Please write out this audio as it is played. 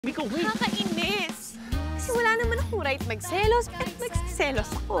Mika, wait! Nakakainis! Kasi wala naman akong right magselos, pero magselos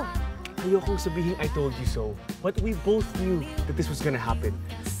ako. Ayokong sabihin I told you so, but we both knew that this was gonna happen.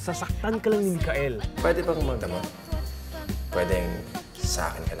 Sasaktan ka lang ni Mikael. Pwede bang magdamot? Pwedeng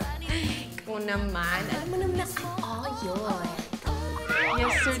sa akin ka lang. Ikaw naman. Alam mo naman na all yun.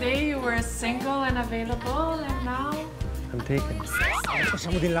 Yesterday, you were single and available, and now... I'm taken.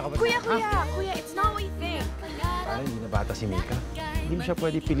 Kasama din lang kapatid. Kuya, it's not what you think. Parang hindi na bata si Mika. Hindi mo siya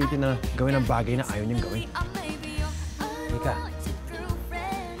pwede pilitin na gawin ang bagay na ayaw niyang gawin. Mika,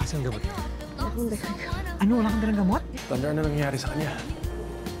 asan ang gamot? Ano? Wala kang dalang gamot? Tanda na nangyari sa kanya.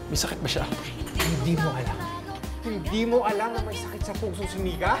 May sakit ba siya? Hindi mo alam. Hindi mo alam na may sakit sa puso si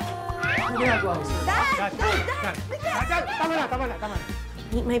Mika? Ano ginagawa mo? Dad! Tama na.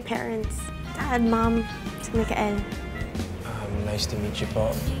 Meet my parents. Dad, Mom, si Mikael. Nice to meet you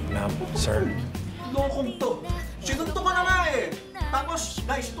po, ma'am, sir. Lokong to. Sinunto ka na nga eh. Tapos,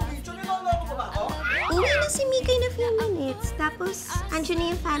 nice to meet you. Niloloko ko ba ako? Uwi na si Mika in a few minutes. Tapos, andyan na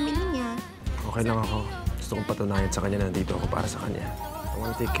yung family niya. Okay lang ako. Gusto kong patunayan sa kanya na nandito ako para sa kanya. I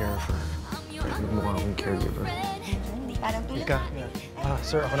want to take care of her. Kahit magmukha akong caregiver. Parang tulad. Mika.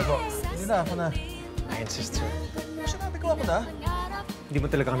 Sir, ako na po. Hindi na, ako na. I insist, sir. Sinabi ko ako na. Hindi mo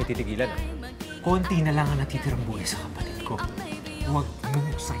talaga kami titigilan, ah. Konti na lang ang natitirang buhay sa kapatid ko. Huwag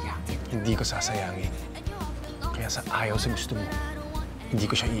mong sayangin. Hindi ko sasayangin. Kaya sa ayaw sa gusto mo, hindi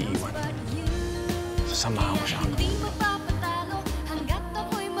ko siya iiwan. Sasamahan ko siya hanggang dulo.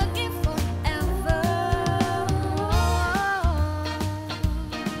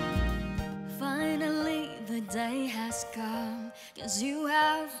 Finally, the day has come, 'cause you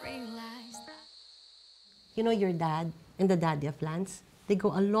have realized that... You know your dad and the daddy of Lance? They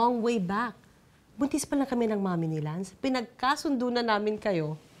go a long way back. Buntis pa lang kami ng mami ni Lance. Pinagkasundo na namin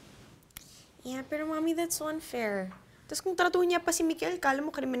kayo. Yeah, pero Mommy, that's so unfair. Tapos kung tratuhin niya pa si Mikael, kala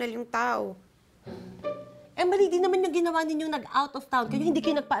mo kriminal yung tao. Eh, mali din naman yung ginawa ninyong nag-out of town. Kayo hindi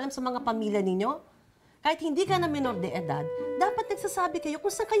kayo nagpaalam sa mga pamilya ninyo. Kahit hindi ka na menor de edad, dapat nagsasabi kayo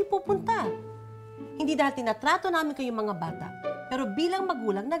kung saan kayo pupunta. Hindi dahil tinatrato namin kayong mga bata, pero bilang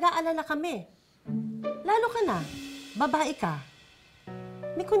magulang, nag-aalala kami. Lalo ka na, babae ka.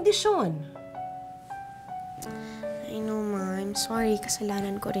 May kondisyon. I know, Ma. I'm sorry.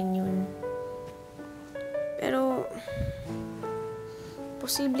 Kasalanan ko rin yun. Pero,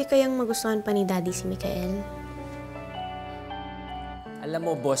 posible kayang magustuhan pa ni Daddy si Mikael? Alam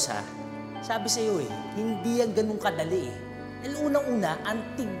mo, boss, ha? Sabi sa'yo, hindi yan ganun kadali, Dahil unang-una, ang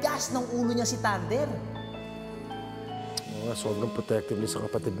tigas ng ulo niya si Thunder. Oo, sobrang protective niya sa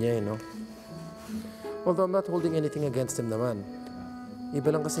kapatid niya, no? Although I'm not holding anything against him naman.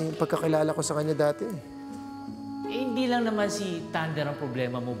 Iba lang kasi yung pagkakilala ko sa kanya dati. Hindi lang naman si Thunder ang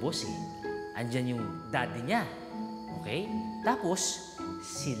problema mo, boss, Andyan yung daddy niya, okay? Tapos,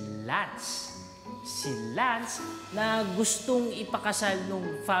 si Lance. Si Lance na gustong ipakasal nung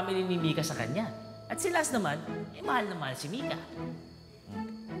family ni Mika sa kanya. At si Lance naman, mahal na mahal si Mika.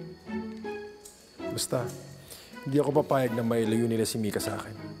 Basta, hindi ako papayag na mailayo nila si Mika sa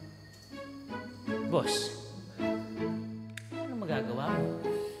akin. Boss, ano magagawa mo?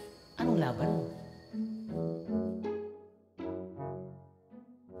 Anong laban mo?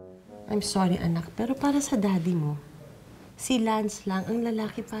 I'm sorry, anak, pero para sa daddy mo, si Lance lang ang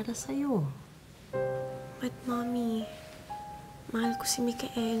lalaki para sa'yo. But, Mommy, mahal ko si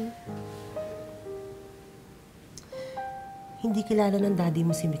Mikael. Hindi kilala ng daddy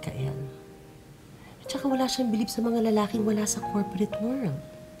mo si Mikael. At saka wala siyang bilib sa mga lalaking wala sa corporate world.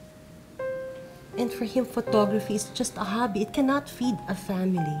 And for him, photography is just a hobby. It cannot feed a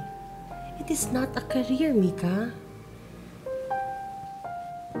family. It is not a career, Mika.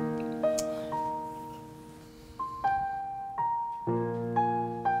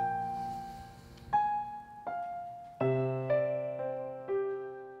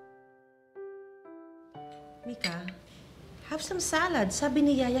 Mika, have some salad. Sabi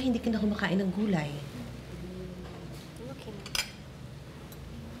ni Yaya, hindi ka na kumakain ng gulay. Okay.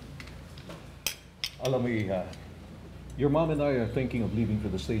 Alam mo, Iha, your mom and I are thinking of leaving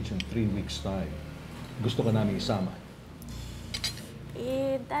for the States in 3 weeks' time. Gusto ka namin isama.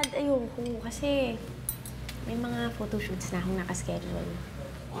 Dad, ayoko kasi may mga photoshoots na akong nakaschedule.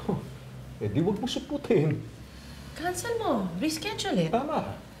 Di wag mo suputin. Cancel mo. Reschedule it.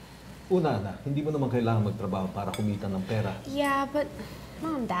 Tama. Una na, hindi mo naman kailangan magtrabaho para kumita ng pera. Yeah, but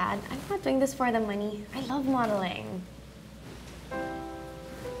Mom, Dad, I'm not doing this for the money. I love modeling.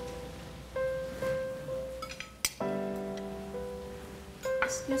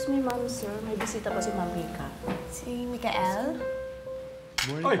 Excuse me, ma'am, sir. May bisita pa si Ma'am Mika. Si Mikael?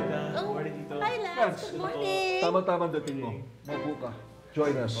 Morning, Tita. Hi, Lance. Good morning. Tama-tama dating mo. Mabuka.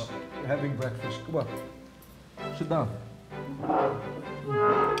 join us. We're having breakfast. Come on. Sit down.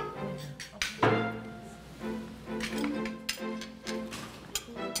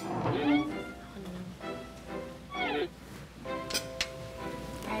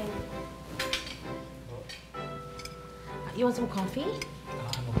 You want some coffee? No,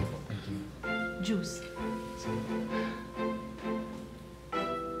 thank you. Juice.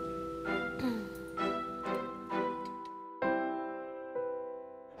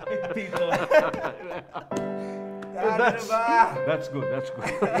 Ano ba? That's good, that's good.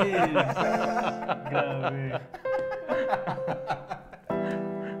 Grabe.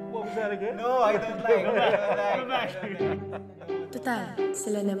 What was that again? No, I don't like. Total,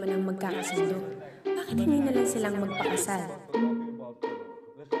 sila naman ang magkakasundo. Bakit hindi na lang silang magpakasal?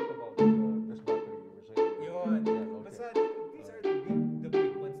 Yun. Basta, these are the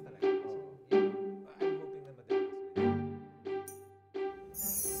big ones talaga. So, I'm hoping na madalas.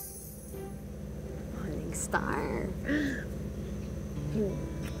 Morning star.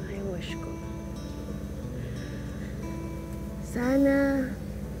 I wish ko. Sana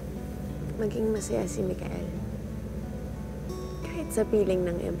maging masaya si Mikael. Kahit sa piling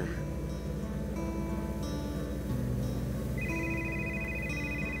ng iba.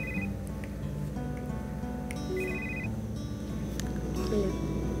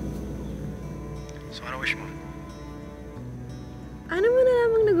 So, ano wish mo? Ano mo na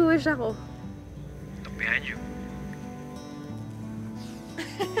lamang nag-wish ako? Look behind you.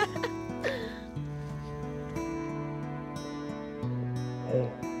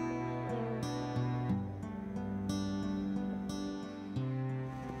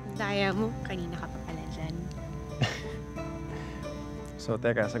 Daya mo, kanina ka pa pala dyan. So,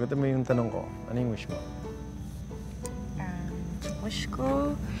 teka, sagutin mo yung tanong ko. Ano yung wish mo? Wish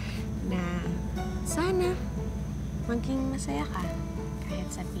ko na sana maging masaya ka kahit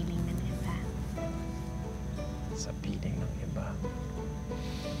sa piling ng iba. Sa piling ng iba.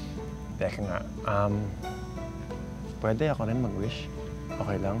 Teka nga, pwede ako rin mag-wish?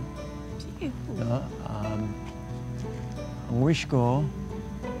 Okay lang? Sige. No? Ang wish ko,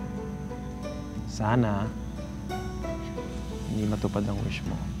 sana hindi matupad ang wish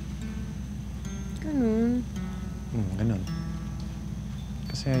mo. Ganun. Ganun.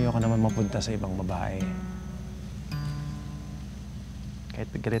 Kasi ayoko naman mapunta sa ibang babae. Kahit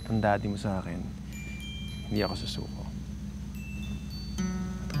galit ang daddy mo sa akin, hindi ako susuko.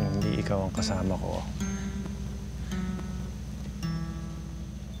 At kung hindi ikaw ang kasama ko,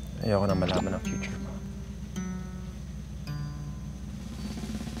 ayoko na malaman ang future mo.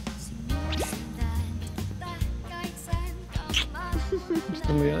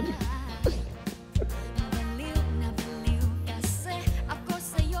 Gusto mo yan?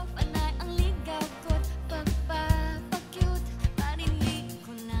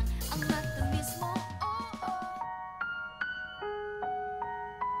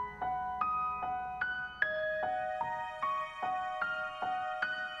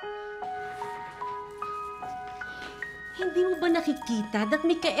 Hindi mo ba nakikita that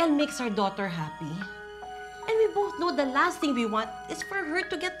Mikael makes our daughter happy? And we both know the last thing we want is for her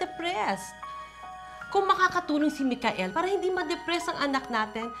to get depressed. Kung makakatulong si Mikael para hindi ma-depress ang anak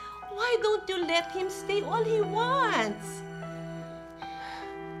natin, why don't you let him stay all he wants?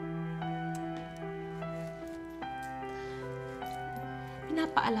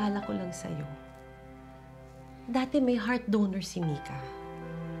 Pinapaalala ko lang sa'yo. Dati may heart donor si Mika.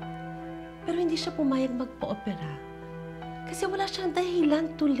 Pero hindi siya pumayag magpa-opera. Kasi wala siyang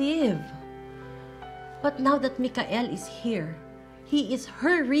dahilan to live. But now that Mikael is here, he is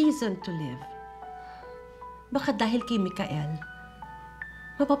her reason to live. Baka dahil kay Mikael,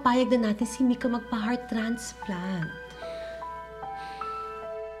 mapapayag na natin si Mika magpa-heart transplant.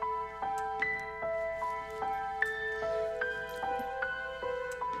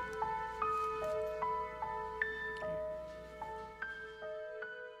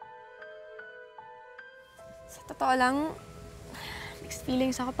 Sa totoo lang, mixed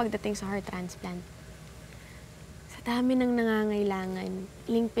feelings ako pagdating sa heart transplant. Sa dami ng nangangailangan,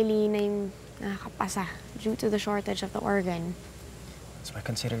 iling-pili na yung nakakapasa due to the shortage of the organ. So I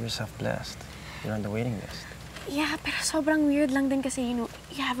consider yourself blessed. You're on the waiting list. Yeah, pero sobrang weird lang din kasi,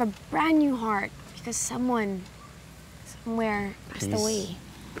 you have a brand new heart because someone, somewhere, passed away.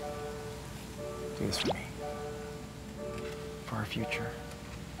 Do this for me. For our future.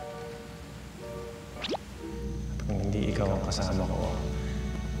 At kung hindi ikaw ang kasama ko,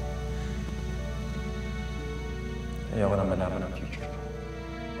 ayoko na malaman ang future.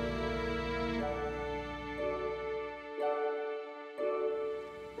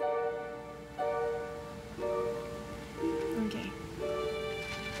 Okay.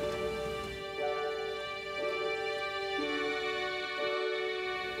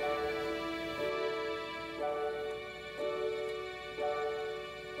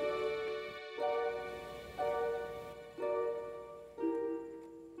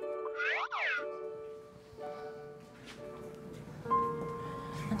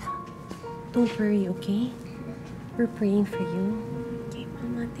 Don't worry, okay? We're praying for you. Okay,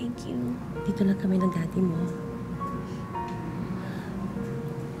 Mama. Thank you. Dito lang kami ng daddy mo.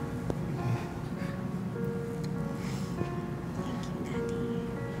 Thank you, Daddy.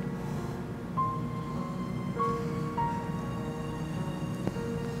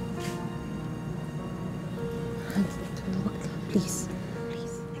 Please.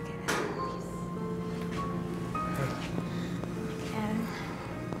 Please. Please.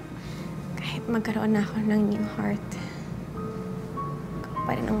 Kahit magkaroon na ako ng new heart, ikaw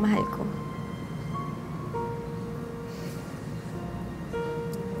pa rin ang mahal ko.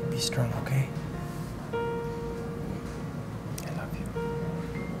 Be strong, okay? I love you.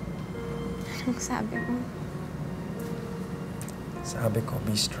 Anong sabi mo? Sabi ko,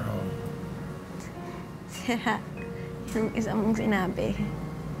 be strong. Sira. Yung isa mong sinabi.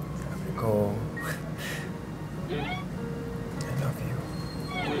 Sabi ko, I love you.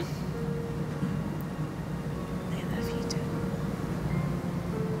 I love you too.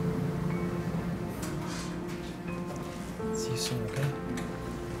 See you soon, okay?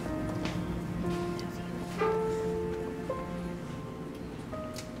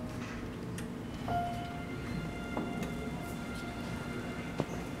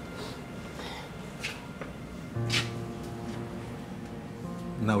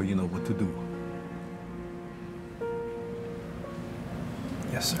 Now you know what to do.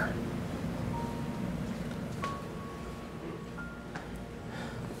 Yes, sir.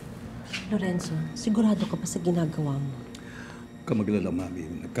 Lorenzo, sigurado ka ba sa ginagawa mo? Huwag ka maglala, Mami.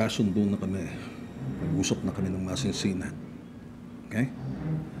 Nagkasundo na kami. Nag-usap na kami ng masinsinan. Okay?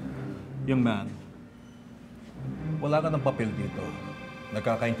 Young man, wala ka ng papel dito.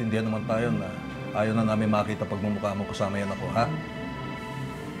 Nagkakaintindihan naman tayo na ayaw na namin makita pagmumukha mo kasama yan ako, ha?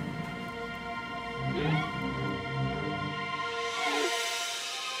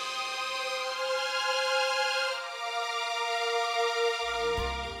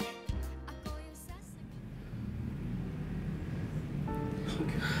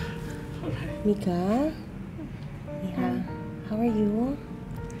 Mika? Mika, how are you?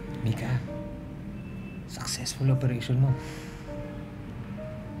 Mika, successful operation mo.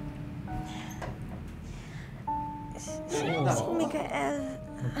 Si Mikael.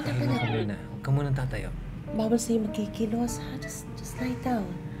 Magpahinga ka muna. Huwag ka munang tatayo. Bawal sa'yo magkikilos, ha? Just lie down.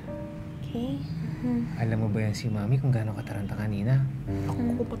 Okay? Alam mo ba yan si Mami kung gaano kataranta kanina?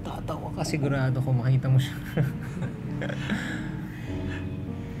 Ako patatawa ka. Sigurado ko makita mo siya.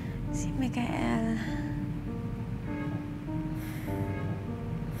 Si Mikael.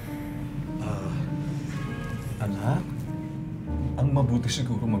 Anak, ang mabuti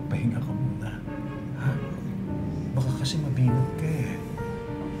siguro magpahinga ka muna. Ha? Baka kasi mabinat ka eh.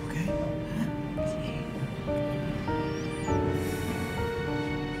 Okay?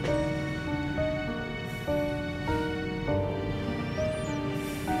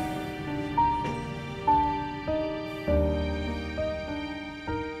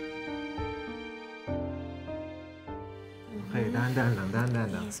 Okay, dahan-dahan lang, dahan-dahan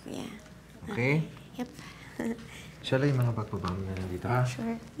lang. Yes, kuya. Okay? Yep. Siya lang yung mga pagbaba mo na nandito, ha?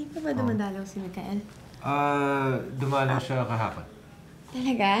 Sure. Hindi pa ba dumadalaw si Mikael? Dumalaw siya kahapon.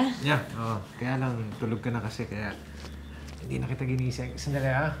 Talaga? Yeah, oo. Kaya lang, tulog ka na kasi, kaya hindi na kita ginising. Sandali,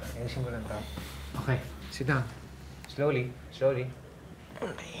 ha? Ayusin mo lang to. Okay, sit down. Slowly, slowly.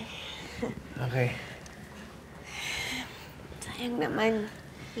 Okay. Sayang naman.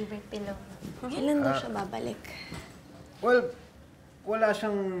 Favorite pillow. Kailan daw siya babalik? Well, wala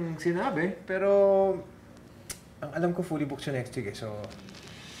siyang sinabi, pero ang alam ko fully booked siya next week, eh, so...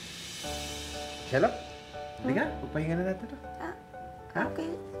 Shella, hindi ka? Pagpahinga na natin to. Ha?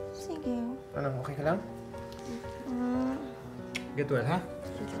 Okay. Sige. Anong, okay ka lang? Get well, ha?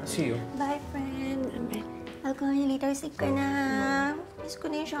 See you. Bye, friend. I'll call you later. Sleep ka na. Miss ko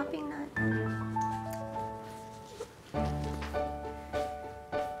na yung shopping natin.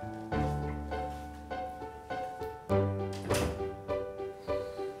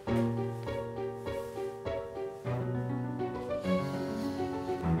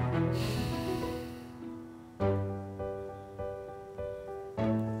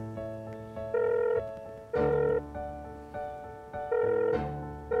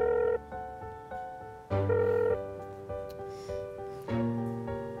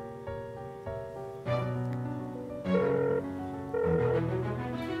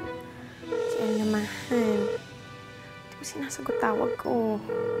 Sinasagot tawag ko.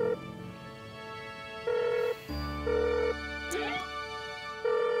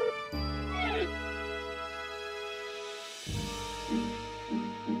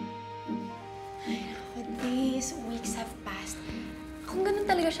 Days, weeks have passed. Kung ganun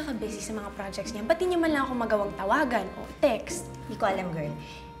naman talaga siya ka-busy sa mga projects niya. Ba't di niya man lang ako magawang tawagan o text? Hindi ko alam, girl.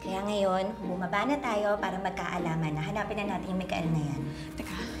 Kaya ngayon, bumaba na tayo para magkaalaman na hanapin na natin yung Mikael na yan.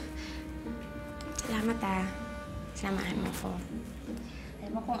 Teka. Salamat Samahan mo ko.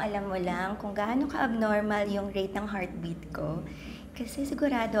 Alam mo, kung alam mo lang kung gaano ka-abnormal yung rate ng heartbeat ko. Kasi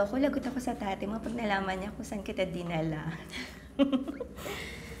sigurado ako, lagot ako sa tate mo pag nalaman niya kung saan kita dinala.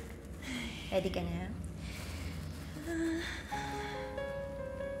 Ready ka na?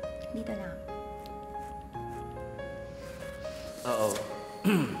 Dito lang. Oo.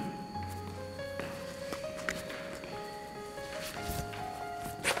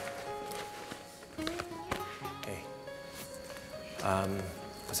 Hey.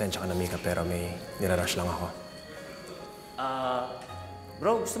 Pasensya ka na, Mika, pero may nirarush lang ako.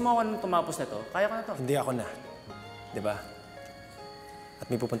 Bro, gusto mo ako nung tumapos na to? Kaya ko na to. Hindi ako na. Di ba?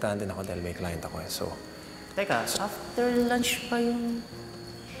 At may pupuntahan din ako dahil may client ako so... Teka, after lunch pa yung...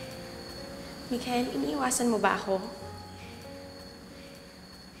 Mikael, iniiwasan mo ba ako?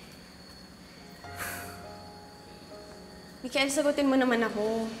 Mikael, sagutin mo naman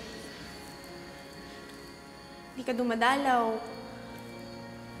ako. Hindi ka dumadalaw.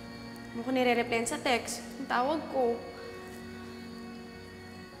 Ano ko nire-replyan sa text? Ang tawag ko.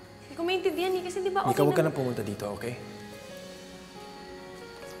 Hindi ko maintindihan kasi di ba okay Mika, huwag ka na... nang pumunta dito, okay?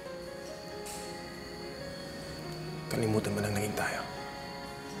 Kalimutan mo nang naging tayo.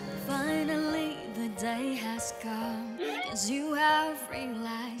 Finally, the day has come, 'cause you have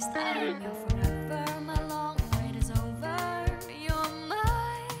realized I'm your forever. My long wait is over. You're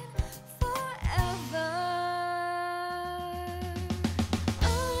mine forever.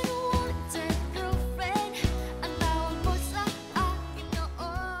 Unwanted girlfriend, ang tawag mo sa akin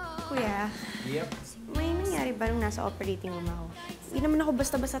noon. Kuya, may nangyari ba nung nasa operating room ako? Hindi naman ako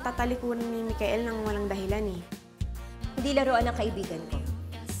basta-basta tatalikuran ni Mikael nang walang dahilan eh. Hindi laruan ng kaibigan ko.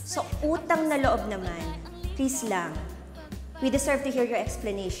 So, utang na loob naman. Please lang. We deserve to hear your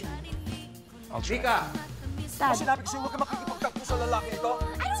explanation. Mika! Dad. Sinabi kasi huwag ka makikipagtakbo sa lalaki ito.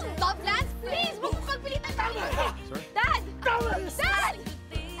 I don't love Lance! Please! Huwag mong pagpilitan kami! Dad! Dad!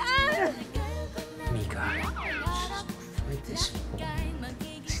 Mika, for this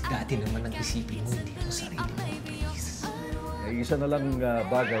si Daddy naman ang isipin mo, hindi mo sarili mo, please. Isa na lang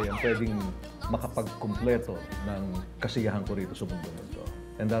bagay ang pwedeng makapagkumpleto ng kasiyahan ko rito sa mundo nito.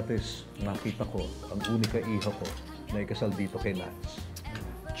 And that is, nakita ko ang unika iha ko na ikasal dito kay Lance.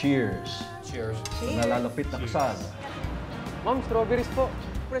 Cheers! Cheers. Sa nalalapit na kasal. Ma'am, strawberries po.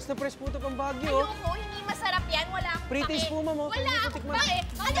 Press na press po ito pang Baguio. Ayoko, hindi masarap yan. Wala akong Pre-taste po, ma'am. Wala akong pake.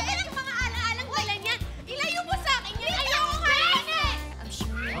 Ano yung mga ala-alang wala niyan? Ilayo mo sa akin yan. Ayoko nga yan eh!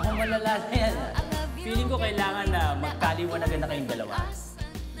 Ako malala na yan. Feeling ko kailangan na magkaliwanagan na kayong dalawa.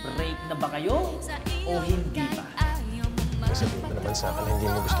 Break na ba kayo o hindi pa? Sabihin mo naman sa akin na hindi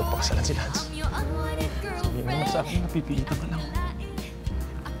mo gusto pakasalan si Lance. Sabihin mo naman sa akin na pipilitan ka lang.